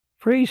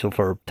Phrasal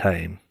verb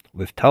time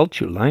with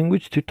Talchu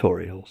language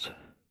tutorials.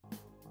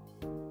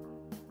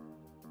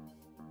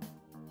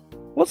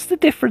 What's the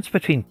difference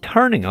between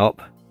turning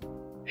up,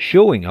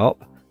 showing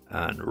up,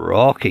 and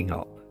rocking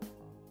up?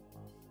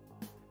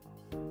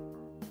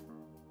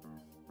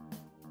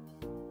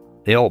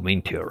 They all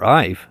mean to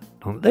arrive,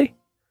 don't they?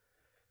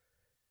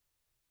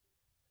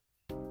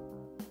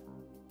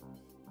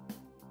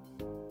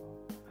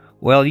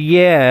 Well,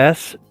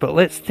 yes, but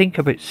let's think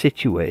about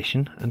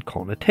situation and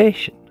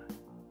connotation.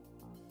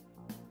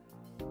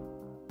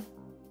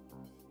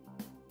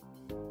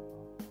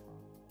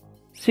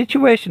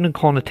 Situation and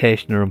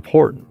connotation are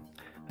important,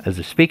 as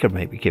the speaker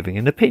might be giving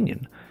an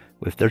opinion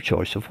with their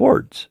choice of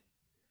words.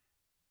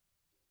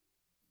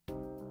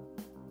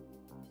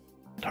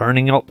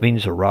 Turning up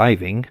means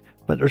arriving,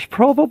 but there's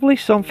probably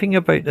something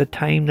about the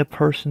time the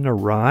person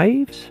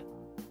arrives.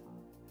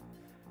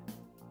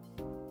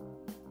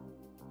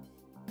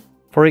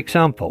 For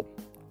example,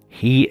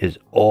 he is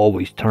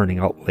always turning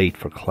up late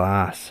for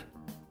class.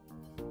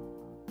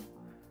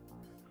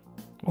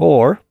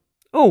 Or,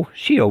 oh,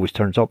 she always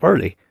turns up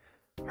early.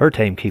 Her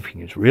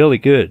timekeeping is really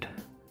good.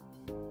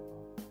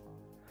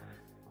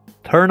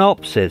 Turn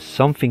up says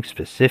something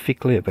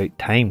specifically about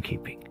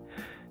timekeeping.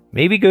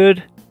 Maybe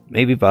good,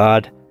 maybe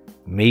bad,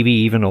 maybe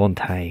even on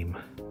time.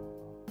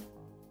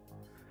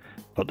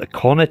 But the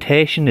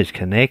connotation is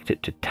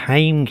connected to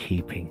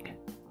timekeeping.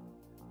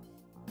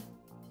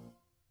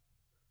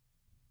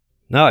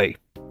 Now,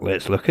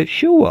 let's look at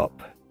show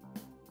up.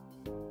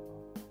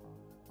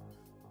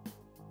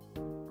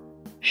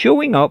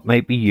 Showing up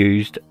might be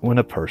used when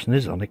a person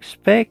is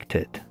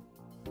unexpected.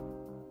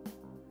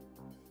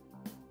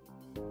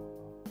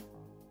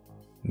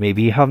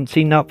 Maybe you haven't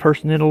seen that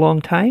person in a long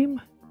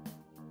time.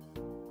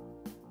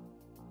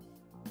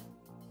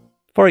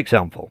 For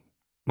example,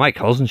 my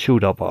cousin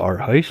showed up at our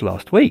house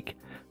last week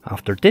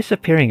after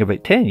disappearing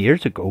about 10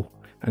 years ago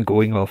and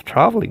going off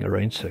travelling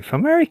around South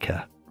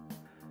America.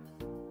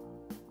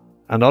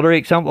 Another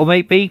example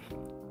might be,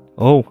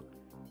 oh,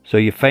 so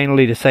you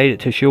finally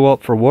decided to show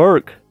up for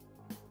work.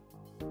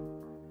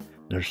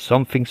 There's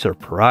something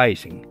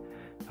surprising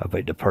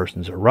about the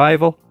person's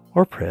arrival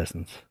or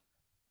presence.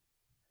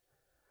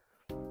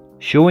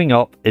 Showing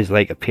up is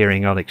like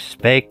appearing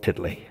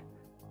unexpectedly.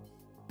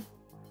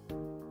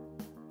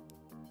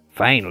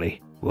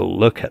 Finally, we'll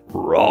look at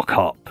rock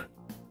up.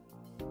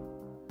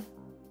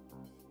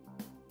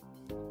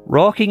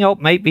 Rocking up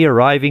might be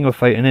arriving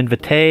without an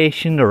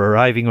invitation or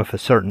arriving with a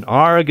certain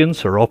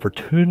arrogance or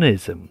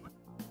opportunism.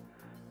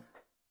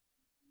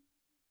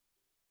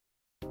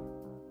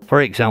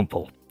 For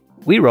example,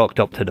 we rocked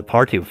up to the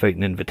party without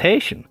an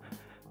invitation,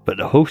 but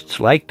the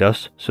hosts liked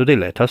us, so they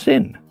let us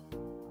in.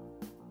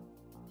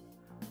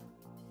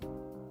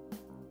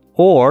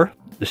 Or,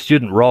 the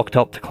student rocked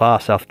up to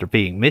class after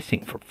being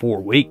missing for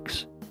 4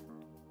 weeks.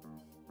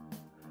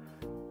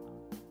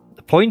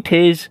 The point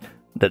is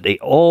that they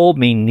all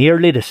mean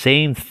nearly the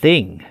same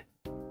thing,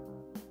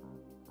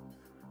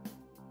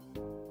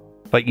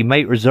 but you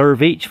might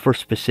reserve each for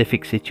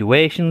specific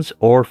situations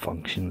or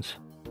functions.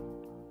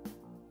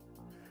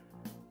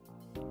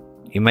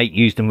 You might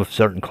use them with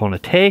certain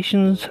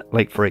connotations,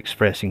 like for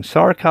expressing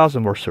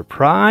sarcasm or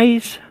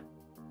surprise.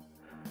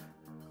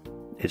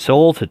 It's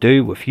all to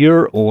do with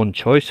your own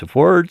choice of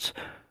words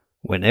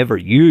whenever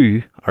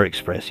you are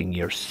expressing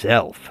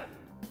yourself.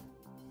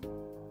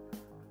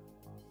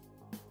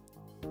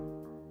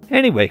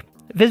 Anyway,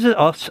 visit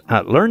us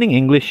at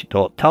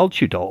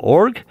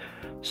learningenglish.talchu.org,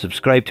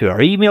 subscribe to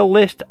our email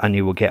list, and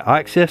you will get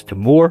access to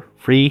more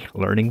free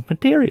learning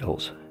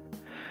materials.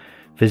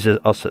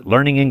 Visit us at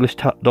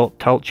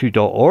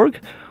learningenglish.talchu.org,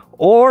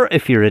 or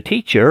if you're a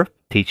teacher,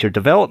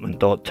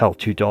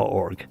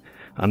 teacherdevelopment.talchu.org.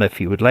 And if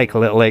you would like a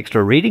little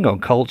extra reading on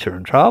culture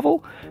and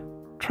travel,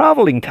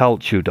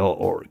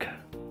 travelingtalchu.org.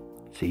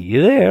 See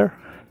you there.